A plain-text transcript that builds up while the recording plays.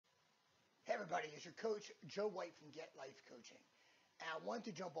everybody, it's your coach, Joe White from Get Life Coaching. And I wanted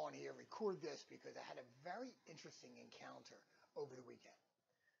to jump on here and record this because I had a very interesting encounter over the weekend.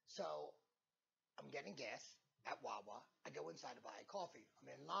 So I'm getting gas at Wawa. I go inside to buy a coffee. I'm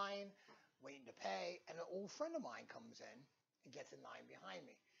in line, waiting to pay, and an old friend of mine comes in and gets in line behind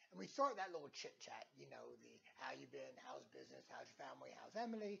me. And we start that little chit chat, the how you been, how's business, how's your family, how's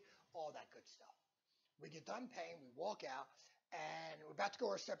Emily, all that good stuff. We get done paying, we walk out, and we're about to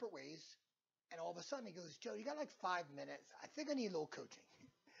go our separate ways. And all of a sudden he goes, Joe, you got like 5 minutes? I think I need a little coaching.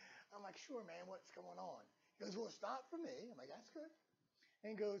 I'm like, sure, man, what's going on? He goes, well, it's not for me. I'm like, that's good.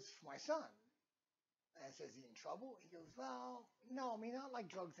 And he goes, for my son. And I says, is he in trouble? He goes, well, no, I mean, not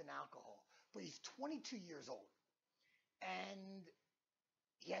like drugs and alcohol, but he's 22 years old. And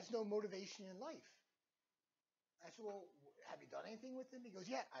he has no motivation in life. I said, well, have you done anything with him? He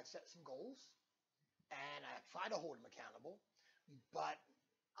goes, yeah, I've set some goals, and I try to hold him accountable, but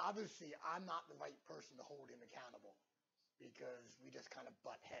obviously I'm not the right person to hold him accountable because we just kind of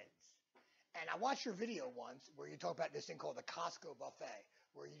butt heads. And I watched your video once where you talk about this thing called the Costco buffet,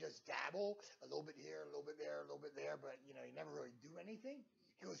 where you just dabble a little bit here, a little bit there, a little bit there, but you never really do anything.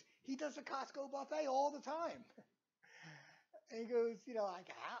 He goes, he does the Costco buffet all the time. And he goes,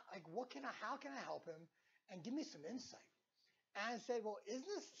 how can I help him? And give me some insight. And I said, well, isn't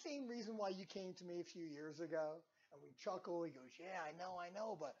this the same reason why you came to me a few years ago? And we chuckle. He goes, yeah, I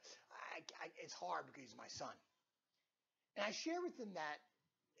know, but it's hard because he's my son. And I share with him that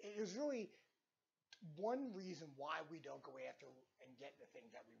it was really one reason why we don't go after and get the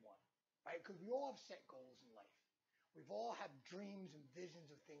things that we want, right? Because we all have set goals in life. We've all have dreams and visions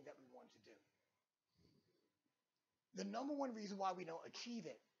of things that we want to do. The number one reason why we don't achieve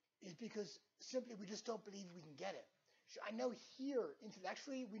it is because simply we just don't believe we can get it. I know here,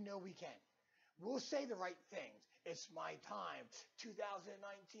 intellectually, we know we can. We'll say the right things. It's my time.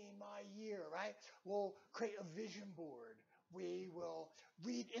 2019, my year, right? We'll create a vision board. We will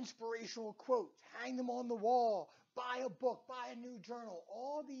read inspirational quotes, hang them on the wall, buy a book, buy a new journal.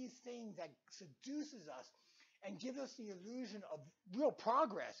 All these things that seduces us and gives us the illusion of real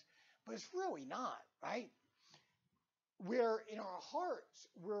progress, but it's really not, right? Where in our hearts,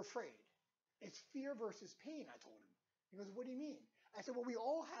 we're afraid. It's fear versus pain, I told him. He goes, what do you mean? I said, well, we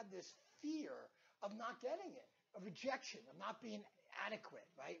all have this fear of not getting it, of rejection, of not being adequate,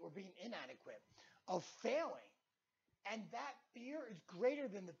 right? Or being inadequate, of failing. And that fear is greater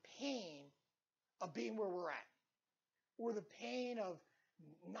than the pain of being where we're at, or the pain of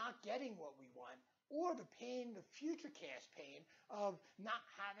not getting what we want, or the pain, the future cast pain of not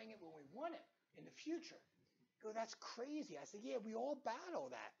having it when we want it in the future. He goes, that's crazy. I said, yeah, we all battle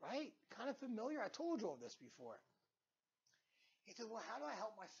that, right? Kind of familiar. I told you all this before. He said, well, how do I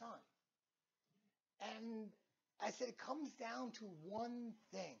help my son? And I said, it comes down to one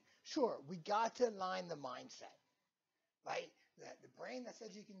thing. Sure, we got to align the mindset, right? The brain that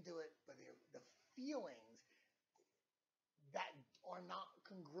says you can do it, but the feelings that are not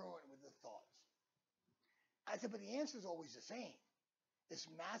congruent with the thoughts. I said, but the answer is always the same. It's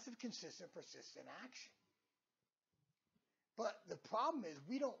massive, consistent, persistent action. But the problem is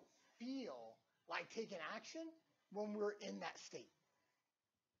we don't feel like taking action when we're in that state.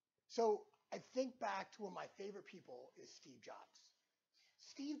 So I think back to one of my favorite people is Steve Jobs.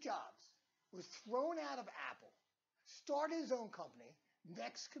 Steve Jobs was thrown out of Apple, started his own company,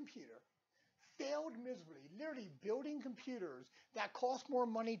 Next Computer, failed miserably, literally building computers that cost more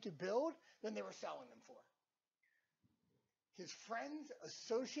money to build than they were selling them for. His friends,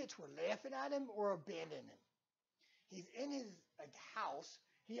 associates were laughing at him or abandoning him. He's in his house.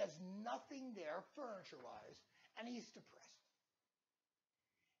 He has nothing there furniture-wise, and he's depressed.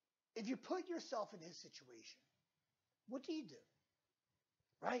 If you put yourself in his situation, what do you do?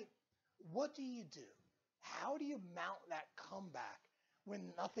 Right? What do you do? How do you mount that comeback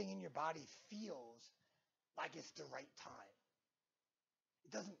when nothing in your body feels like it's the right time?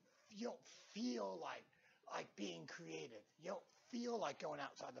 You don't feel like being creative. You don't feel like going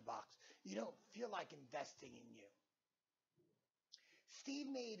outside the box. You don't feel like investing in you. Steve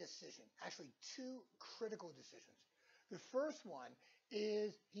made a decision, actually two critical decisions. The first one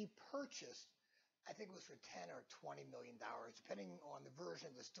is he purchased, I think it was for $10 or $20 million, depending on the version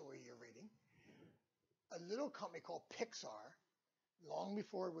of the story you're reading, a little company called Pixar, long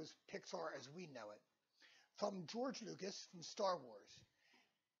before it was Pixar as we know it, from George Lucas from Star Wars,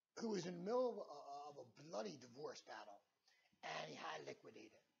 who was in the middle of a bloody divorce battle, and he had to liquidate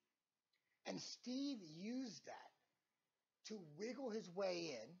it. And Steve used that to wiggle his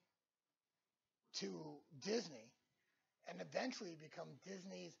way in to Disney and eventually become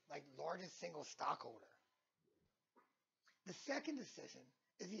Disney's largest single stockholder. The second decision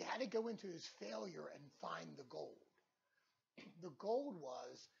is he had to go into his failure and find the gold. The gold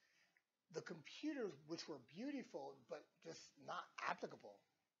was the computers, which were beautiful but just not applicable,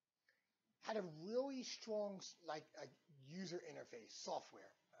 had a really strong like a user interface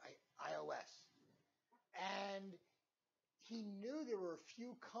software, right? iOS, and he knew there were a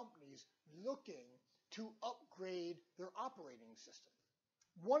few companies looking to upgrade their operating system.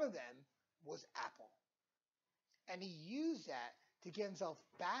 One of them was Apple, and he used that to get himself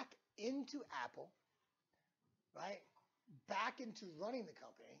back into Apple, right? Back into running the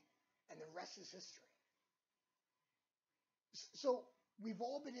company, and the rest is history. So we've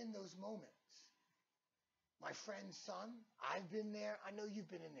all been in those moments. My friend's son, I've been there. I know you've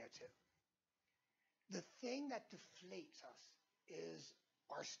been in there too. The thing that deflates us is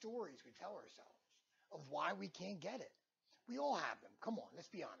our stories we tell ourselves of why we can't get it. We all have them. Come on, let's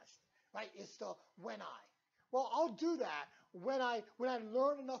be honest. Right? It's the when I. Well, I'll do that when I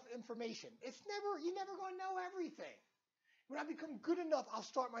learn enough information. You're never going to know everything. When I become good enough, I'll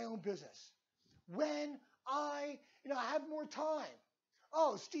start my own business. When I have more time.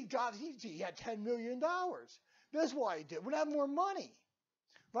 Oh, Steve Jobs, he had $10 million. That's why he did. When I have more money,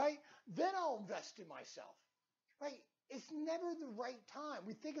 right? Then I'll invest in myself, right? It's never the right time.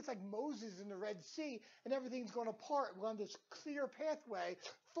 We think it's like Moses in the Red Sea and everything's going to part. We're on this clear pathway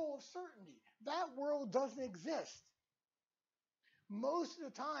full of certainty. That world doesn't exist. Most of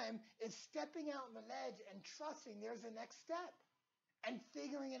the time, it's stepping out on the ledge and trusting there's a next step and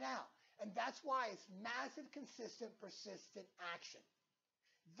figuring it out. And that's why it's massive, consistent, persistent action.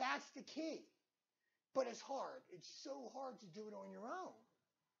 That's the key. But it's hard. It's so hard to do it on your own.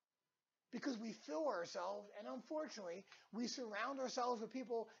 Because we fill ourselves, and unfortunately, we surround ourselves with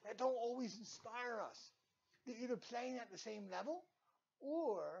people that don't always inspire us. They're either playing at the same level,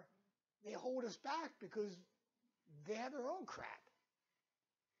 or they hold us back because they have their own crap.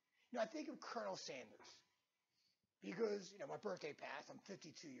 I think of Colonel Sanders, because, my birthday passed. I'm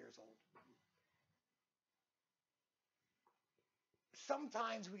 52 years old.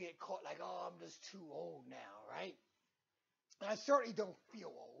 Sometimes we get caught like, oh, I'm just too old now, right? And I certainly don't feel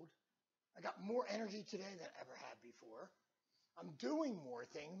old. I got more energy today than I ever had before. I'm doing more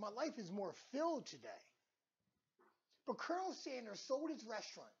things. My life is more filled today. But Colonel Sanders sold his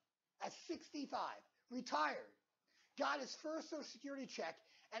restaurant at 65, retired, got his first Social Security check,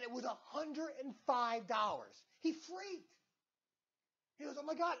 and it was $105. He freaked. He goes, oh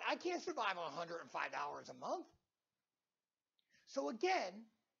my God, I can't survive on $105 a month. So again,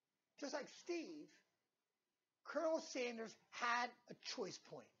 just like Steve, Colonel Sanders had a choice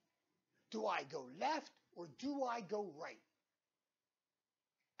point. Do I go left or do I go right?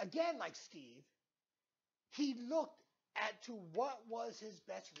 Again, like Steve, he looked to what was his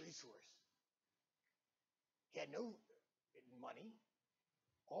best resource. He had no money.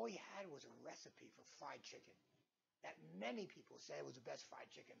 All he had was a recipe for fried chicken that many people said was the best fried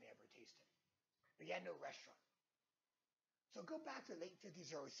chicken they ever tasted. But he had no restaurant. So go back to the late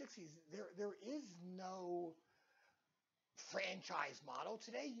 50s, early 60s. There is no franchise model.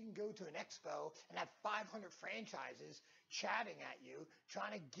 Today you can go to an expo and have 500 franchises chatting at you,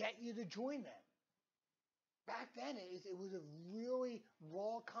 trying to get you to join them. Back then it was a really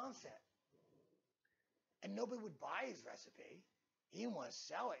raw concept. And nobody would buy his recipe. He didn't want to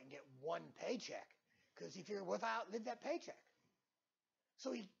sell it and get one paycheck because he figured, what if I outlive that paycheck?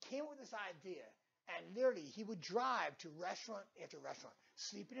 So he came up with this idea, and literally he would drive to restaurant after restaurant,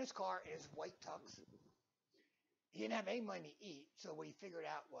 sleep in his car in his white tux. He didn't have any money to eat, so what he figured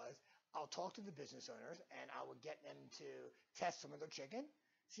out was, I'll talk to the business owners, and I would get them to test some of their chicken,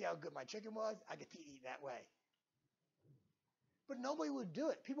 see how good my chicken was. I get to eat that way. But nobody would do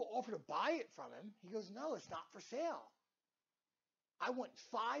it. People offered to buy it from him. He goes, no, it's not for sale. I want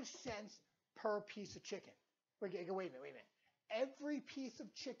 5 cents per piece of chicken. Wait a minute. Every piece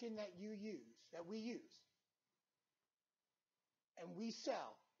of chicken that we use, and we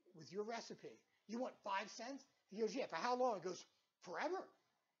sell with your recipe, you want 5 cents? He goes, yeah, for how long? He goes, forever.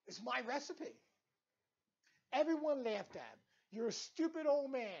 It's my recipe. Everyone laughed at him. You're a stupid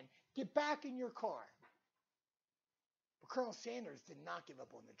old man. Get back in your car. But Colonel Sanders did not give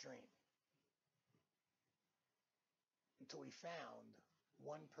up on the dream until he found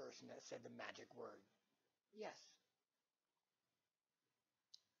one person that said the magic word, yes.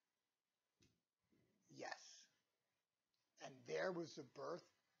 Yes. And there was the birth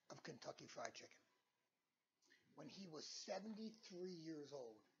of Kentucky Fried Chicken. When he was 73 years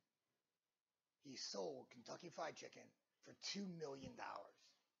old, he sold Kentucky Fried Chicken for $2 million.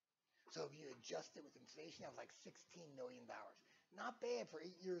 So if you adjust it with inflation, that was like $16 million. Not bad for 8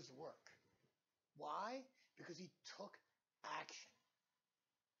 years of work. Why? Because he took action.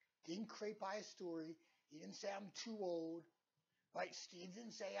 didn't create by a story. He didn't say I'm too old. Right? Steve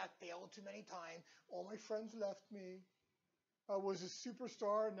didn't say I failed too many times. All my friends left me. I was a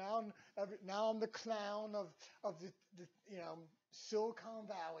superstar. Now I'm the clown of the Silicon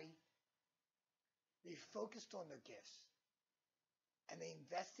Valley. They focused on their gifts and they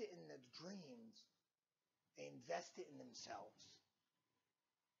invested in their dreams. They invested in themselves.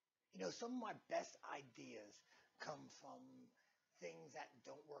 Some of my best ideas come from things that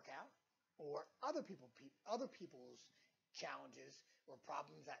don't work out, or other people's challenges or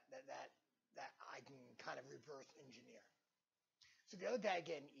problems that I can kind of reverse engineer. So the other day I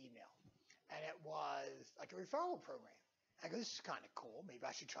get an email, and it was like a referral program. I go, this is kind of cool. Maybe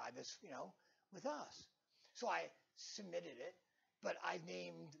I should try this, with us. So I submitted it, but I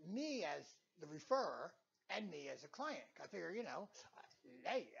named me as the referrer and me as a client. I figure,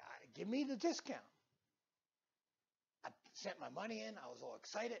 hey, give me the discount. I sent my money in. I was all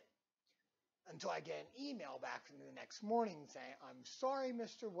excited until I get an email back from the next morning saying, I'm sorry,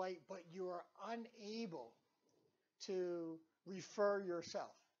 Mr. White, but you are unable to refer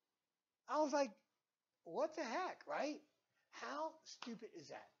yourself. I was like, what the heck, right? How stupid is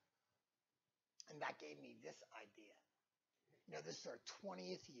that? And that gave me this idea. This is our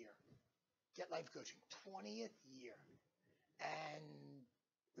 20th year. Get Life Coaching, 20th year. And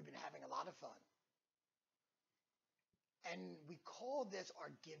we've been having a lot of fun. And we call this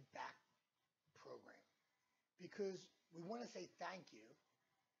our Give Back program because we want to say thank you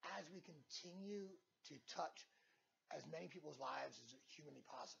as we continue to touch as many people's lives as humanly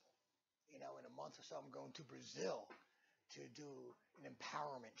possible. In a month or so, I'm going to Brazil to do an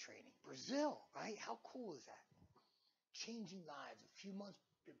empowerment training. Brazil, right? How cool is that? Changing lives. A few months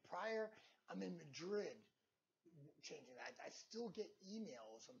prior, I'm in Madrid changing that. I still get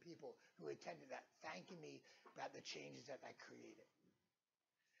emails from people who attended that thanking me about the changes that I created.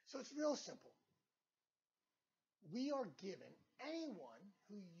 So it's real simple. We are giving anyone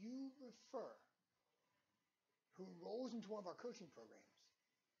who you refer who enrolls into one of our coaching programs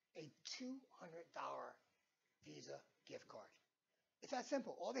a $200 Visa gift card. It's that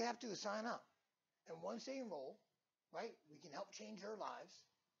simple. All they have to do is sign up. And once they enroll, right, we can help change their lives.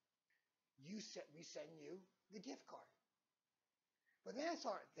 We send you the gift card. But then I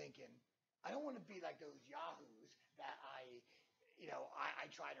started thinking, I don't want to be like those yahoos that I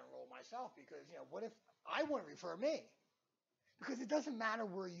try to enroll myself because, what if I want to refer me? Because it doesn't matter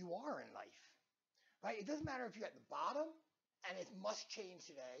where you are in life, right? It doesn't matter if you're at the bottom and it must change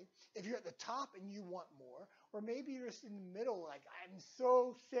today, if you're at the top and you want more, or maybe you're just in the middle, like I'm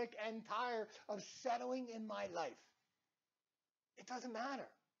so sick and tired of settling in my life. It doesn't matter.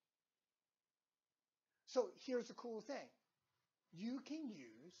 So here's the cool thing. You can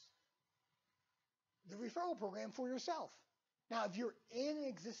use the referral program for yourself. Now, if you're in an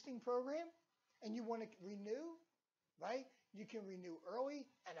existing program and you want to renew, right, you can renew early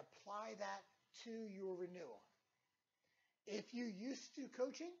and apply that to your renewal. If you're used to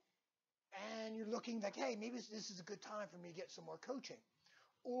coaching and you're looking like, hey, maybe this is a good time for me to get some more coaching.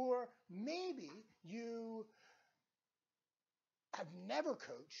 Or maybe you have never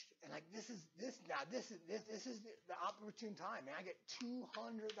coached and like this is the opportune time, and I get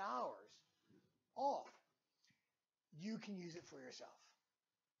 $200 off. You can use it for yourself.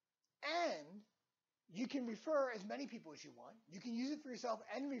 And you can refer as many people as you want. You can use it for yourself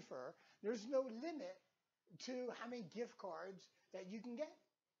and refer. There's no limit to how many gift cards that you can get.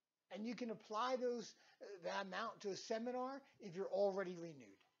 And you can apply that amount to a seminar if you're already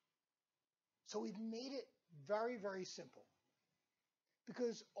renewed. So we've made it very, very simple.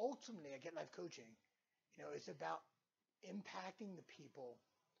 Because ultimately, at Get Life Coaching, it's about impacting the people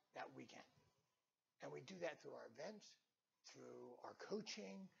that we can. And we do that through our events, through our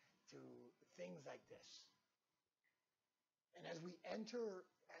coaching, through things like this. And as we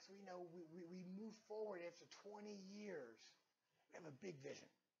move forward after 20 years, we have a big vision.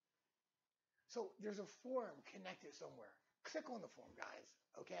 So there's a form connected somewhere. Click on the form, guys,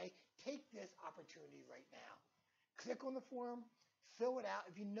 okay? Take this opportunity right now. Click on the form, fill it out.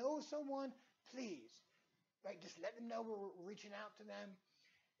 If you know someone, please, right, just let them know we're reaching out to them.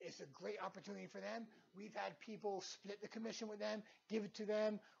 It's a great opportunity for them. We've had people split the commission with them, give it to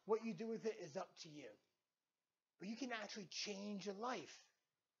them. What you do with it is up to you. But you can actually change your life.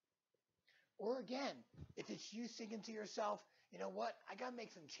 Or again, if it's you thinking to yourself, you know what, I got to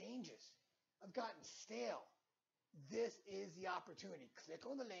make some changes. I've gotten stale. This is the opportunity. Click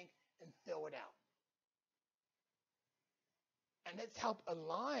on the link and fill it out. And let's help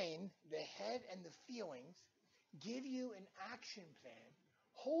align the head and the feelings, give you an action plan,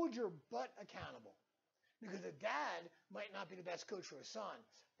 hold your butt accountable. Because a dad might not be the best coach for his son,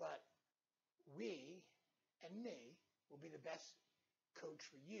 but we and me will be the best coach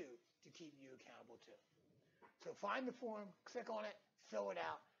for you to keep you accountable to. So find the form, click on it, fill it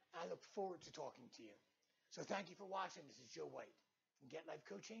out. I look forward to talking to you. So thank you for watching. This is Joe White from Get Life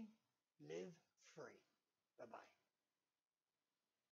Coaching. Live free. Bye-bye.